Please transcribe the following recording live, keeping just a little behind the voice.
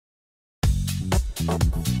Hello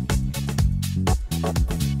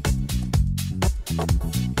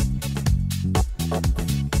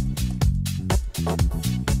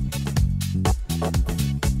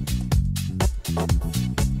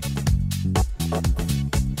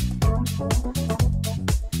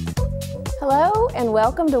and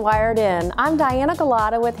welcome to Wired In. I'm Danielle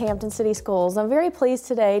Kibler with Hampton City Schools. I'm very pleased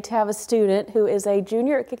today to have a student who is a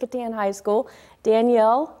junior at Kecoughtan High School,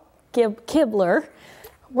 Danielle Kibler.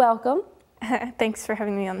 Welcome. Thanks for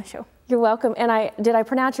having me on the show. You're welcome. And did I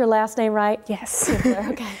pronounce your last name right? Yes.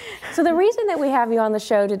 Okay. So the reason that we have you on the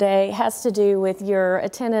show today has to do with your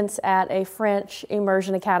attendance at a French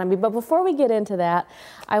Immersion Academy. But before we get into that,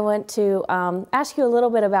 I want to ask you a little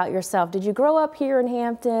bit about yourself. Did you grow up here in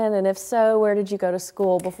Hampton? And if so, where did you go to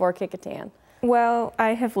school before Kecoughtan? Well,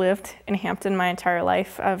 I have lived in Hampton my entire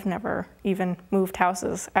life. I've never even moved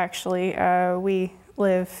houses, actually. We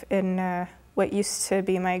live in what used to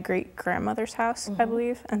be my great-grandmother's house, I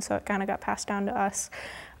believe, and so it kind of got passed down to us.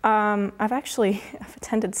 I've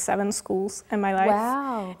attended 7 schools in my life,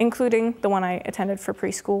 wow, including the one I attended for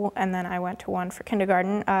preschool, and then I went to one for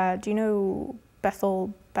kindergarten. Do you know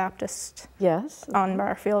Bethel Baptist? Yes. On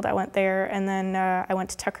Barfield, I went there, and then I went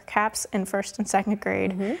to Tucker Caps in 1st and 2nd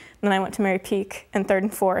grade. And then I went to Mary Peak in 3rd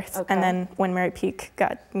and 4th. Okay. And then when Mary Peak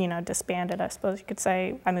got, disbanded, I suppose you could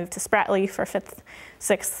say, I moved to Spratley for 5th,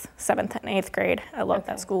 6th, 7th, and 8th grade. I loved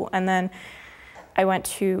that school. And then I went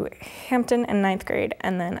to Hampton in 9th grade,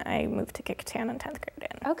 and then I moved to Kecoughtan in 10th grade.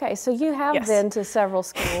 Okay, so you have been to several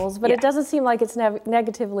schools, but it doesn't seem like it's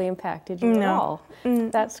negatively impacted you at all.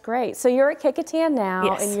 That's great. So you're at Kecoughtan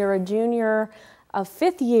now, and you're a junior, a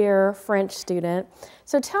 5th year French student.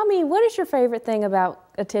 So tell me, what is your favorite thing about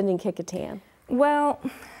attending Kecoughtan? Well,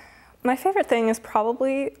 my favorite thing is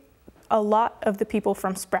probably a lot of the people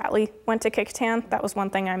from Spratley went to Kecoughtan. That was one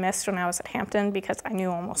thing I missed when I was at Hampton because I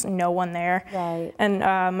knew almost no one there. Right. And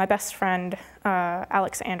my best friend,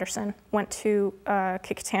 Alex Anderson, went to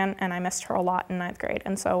Kecoughtan, and I missed her a lot in 9th grade.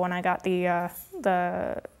 And so when I got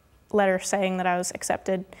the letter saying that I was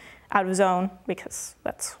accepted out of zone, because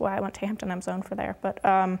that's why I went to Hampton, I'm zoned for there. But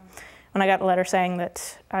when I got a letter saying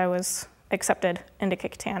that I was accepted into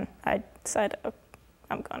Kecoughtan, I said, oh,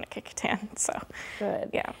 I'm going to Kecoughtan. So good.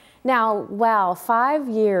 Yeah. Now, wow, 5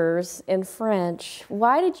 years in French.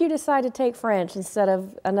 Why did you decide to take French instead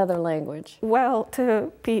of another language? Well,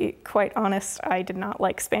 to be quite honest, I did not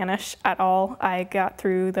like Spanish at all. I got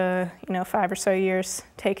through the 5 or so years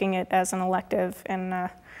taking it as an elective in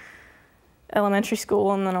elementary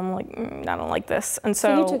school, and then I'm like, I don't like this. And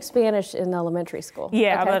so you took Spanish in elementary school?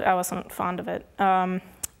 Yeah, but I wasn't fond of it.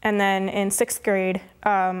 And then in 6th grade,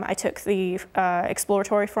 I took the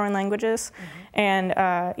exploratory foreign languages, and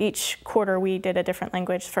each quarter we did a different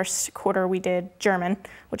language. First quarter we did German,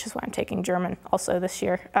 which is why I'm taking German also this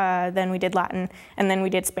year. Then we did Latin, and then we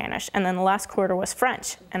did Spanish. And then the last quarter was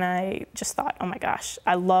French, and I just thought, oh my gosh,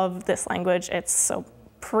 I love this language. It's so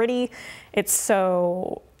pretty. It's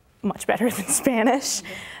so much better than Spanish.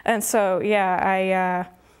 And so, yeah,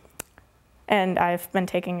 and I've been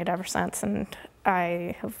taking it ever since, and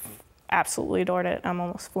I have absolutely adored it. I'm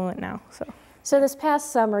almost fluent now. So this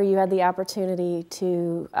past summer, you had the opportunity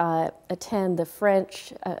to attend the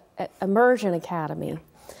French Immersion Academy.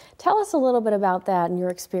 Tell us a little bit about that and your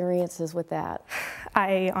experiences with that.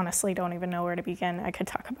 I honestly don't even know where to begin. I could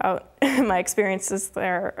talk about my experiences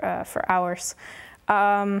there for hours.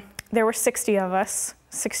 There were 60 of us,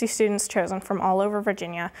 60 students chosen from all over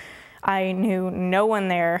Virginia. I knew no one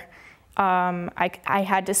there. I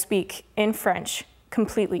had to speak in French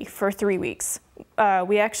completely for 3 weeks.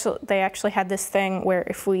 They actually had this thing where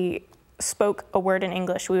if we spoke a word in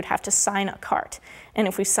English, we would have to sign a carte. And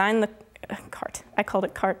if we signed the carte, I called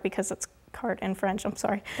it carte because it's carte in French, I'm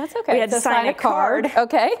sorry. That's okay. We had to sign a card.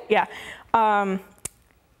 Okay. Yeah.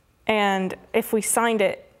 And if we signed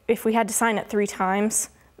it, if we had to sign it 3 times,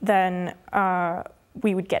 then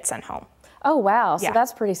we would get sent home. Oh, wow. So Yeah.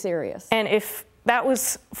 that's pretty serious. And that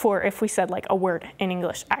was for if we said like a word in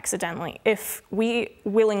English accidentally. If we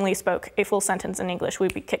willingly spoke a full sentence in English,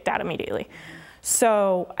 we'd be kicked out immediately.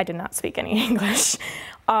 So I did not speak any English.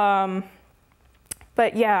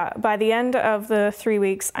 But yeah, by the end of the 3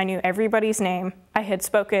 weeks, I knew everybody's name. I had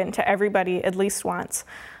spoken to everybody at least once.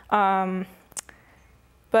 But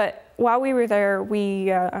while we were there,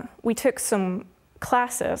 we took some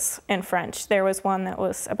classes in French. There was one that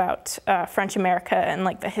was about French America and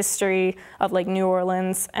like the history of like New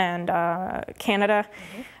Orleans and Canada.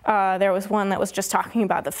 There was one that was just talking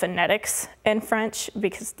about the phonetics in French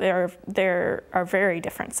because there are very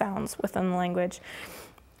different sounds within the language.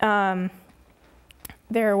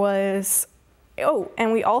 There was Oh,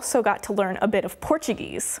 and we also got to learn a bit of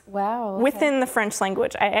Portuguese. Wow. Okay. Within the French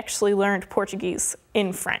language. I actually learned Portuguese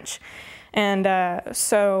in French. And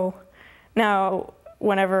so now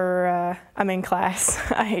whenever I'm in class,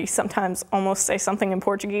 I sometimes almost say something in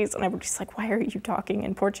Portuguese, and everybody's like, why are you talking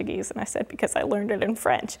in Portuguese? And I said, because I learned it in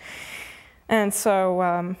French. And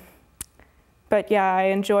so, but yeah, I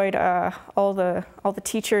enjoyed all the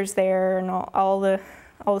teachers there and all the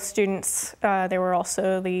students. There were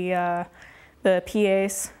also the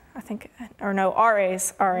PAs, I think, or no,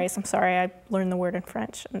 RAs. I'm sorry, I learned the word in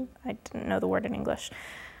French and I didn't know the word in English.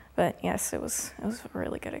 But yes, it was a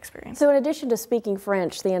really good experience. So in addition to speaking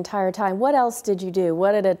French the entire time, what else did you do?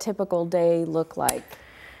 What did a typical day look like?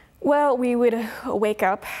 Well, we would wake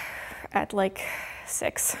up at like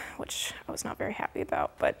 6, which I was not very happy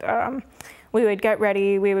about, but we would get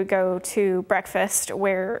ready, we would go to breakfast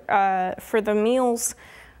where for the meals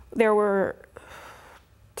there were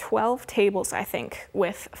 12 tables, I think,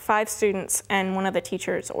 with 5 students and one of the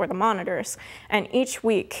teachers or the monitors, and each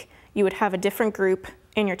week you would have a different group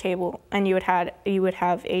in your table, and you would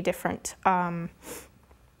have a different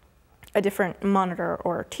monitor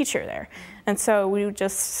or teacher there. And so we would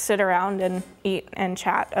just sit around and eat and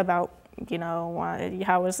chat about, you know,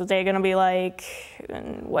 how was the day going to be like,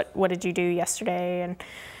 and what did you do yesterday,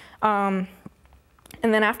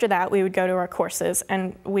 and then after that we would go to our courses,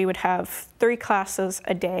 and we would have 3 classes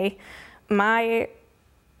a day. My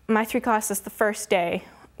 3 classes the first day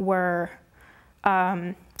were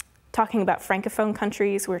talking about Francophone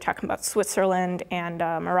countries. We were talking about Switzerland and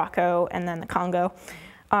Morocco, and then the Congo.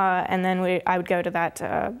 And then I would go to that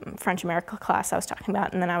French American class I was talking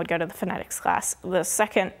about, and then I would go to the phonetics class. The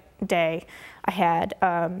second day, I had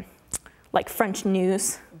like French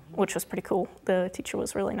news, which was pretty cool. The teacher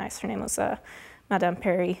was really nice. Her name was Madame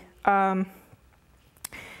Perry. Then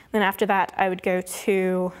after that, I would go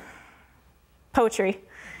to poetry,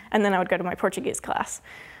 and then I would go to my Portuguese class.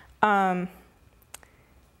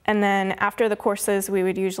 And then after the courses, we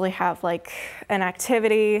would usually have like an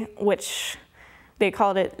activity, which they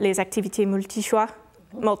called it les activités multi-choix,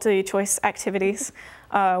 multi-choice activities,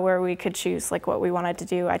 where we could choose like what we wanted to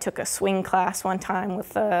do. I took a swing class one time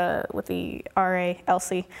with the RA,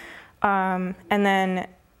 Elsie. And then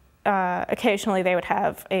occasionally they would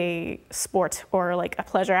have a sport or like a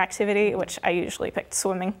pleasure activity, which I usually picked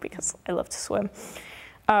swimming because I love to swim.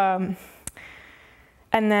 And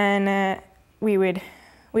then we would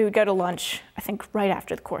go to lunch, I think right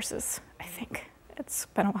after the courses. I think it's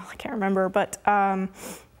been a while, I can't remember, but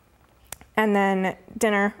and then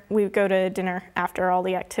dinner, we would go to dinner after all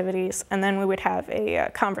the activities, and then we would have a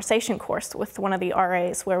conversation course with one of the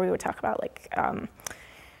RAs where we would talk about like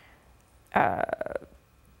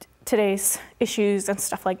today's issues and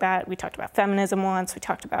stuff like that. We talked about feminism once. We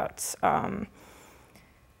talked about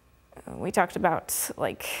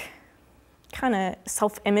like kind of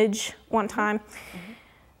self-image one time. Mm-hmm.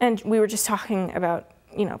 And we were just talking about,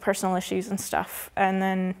 you know, personal issues and stuff. And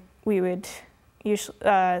then we would usually,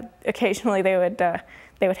 occasionally they would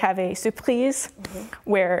have a surprise, mm-hmm.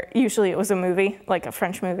 where usually it was a movie, like a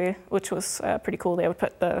French movie, which was pretty cool. They would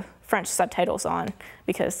put the French subtitles on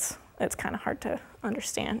because it's kind of hard to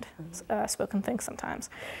understand spoken things sometimes.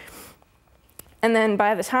 And then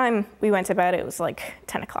by the time we went to bed, it was like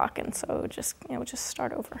 10 o'clock, and so it would just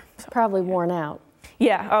start over. So, probably worn out.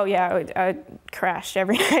 Yeah, oh yeah, I crashed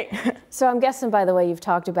every night. So I'm guessing by the way you've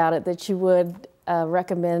talked about it that you would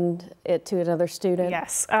recommend it to another student?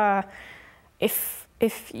 Yes, if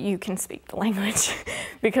you can speak the language,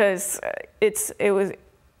 because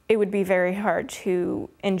it would be very hard to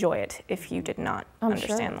enjoy it if you did not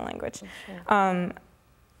understand the language. Sure.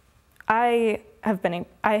 I have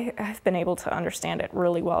been able to understand it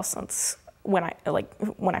really well since when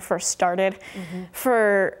I first started. Mm-hmm.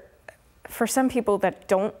 For some people that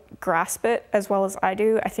don't grasp it as well as I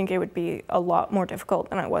do, I think it would be a lot more difficult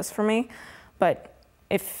than it was for me. But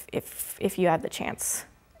if you had the chance,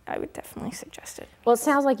 I would definitely suggest it. Well, it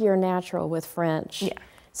sounds like you're natural with French. Yeah.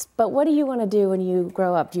 But what do you want to do when you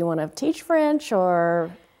grow up? Do you want to teach French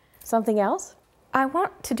or something else? I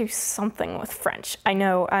want to do something with French. I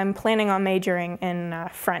know I'm planning on majoring in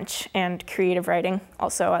French and creative writing.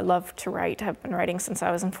 Also, I love to write. I've been writing since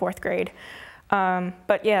I was in 4th grade.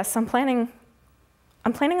 But yes, I'm planning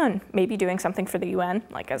on maybe doing something for the UN,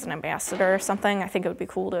 like as an ambassador or something. I think it would be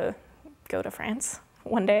cool to go to France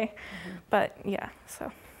one day. Mm-hmm. But yeah,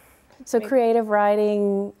 so maybe. Creative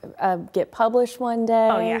writing, get published one day?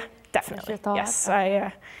 Oh yeah, definitely. What's your thoughts?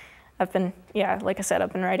 Yes, I've been, like I said,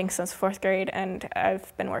 I've been writing since 4th grade, and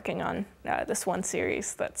I've been working on this one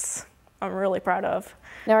series I'm really proud of.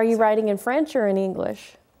 Now, are you writing in French or in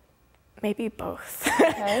English? Maybe both.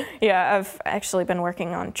 Okay. Yeah, I've actually been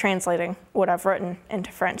working on translating what I've written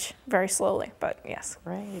into French very slowly, but yes.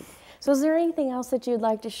 Great. So is there anything else that you'd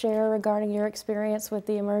like to share regarding your experience with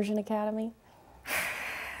the Immersion Academy?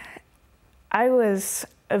 I was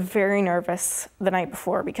very nervous the night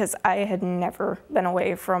before because I had never been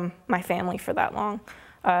away from my family for that long.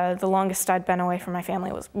 The longest I'd been away from my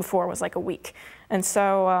family was like a week. And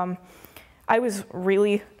so I was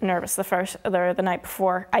really nervous the night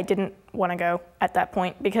before. I didn't want to go at that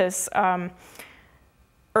point because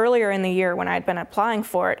earlier in the year when I'd been applying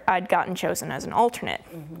for it, I'd gotten chosen as an alternate.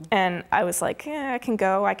 And I was like, yeah, I can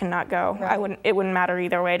go, I cannot go. Right. It wouldn't matter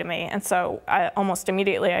either way to me. And so almost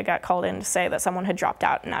immediately I got called in to say that someone had dropped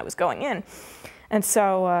out and I was going in. And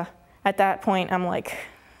so at that point I'm like,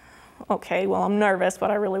 okay, well, I'm nervous, but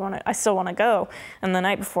I still want to go. And the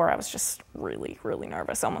night before I was just really, really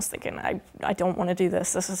nervous, almost thinking, I don't want to do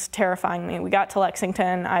this. This is terrifying me. We got to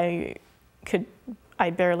Lexington. I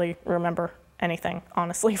barely remember anything,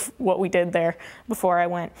 honestly, what we did there before I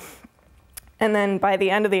went. And then by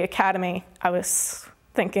the end of the academy, I was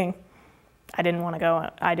thinking, I didn't want to go,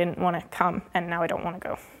 I didn't want to come, and now I don't want to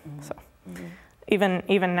go. So even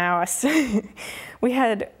now, we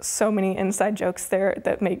had so many inside jokes there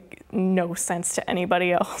that make no sense to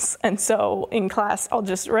anybody else. And so in class, I'll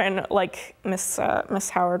just like Miss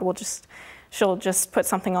Howard she'll just put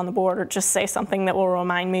something on the board or just say something that will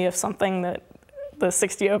remind me of something that the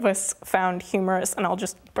 60 of us found humorous, and I'll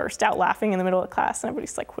just burst out laughing in the middle of class, and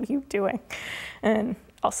everybody's like, "What are you doing?" And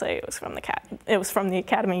I'll say it was from the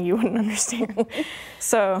academy. You wouldn't understand.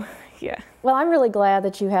 So, yeah. Well, I'm really glad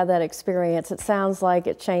that you had that experience. It sounds like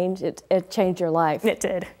it changed your life. It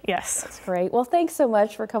did. Yes. That's great. Well, thanks so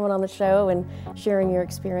much for coming on the show and sharing your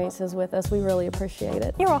experiences with us. We really appreciate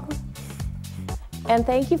it. You're welcome. And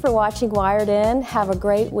thank you for watching Wired In. Have a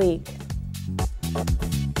great week.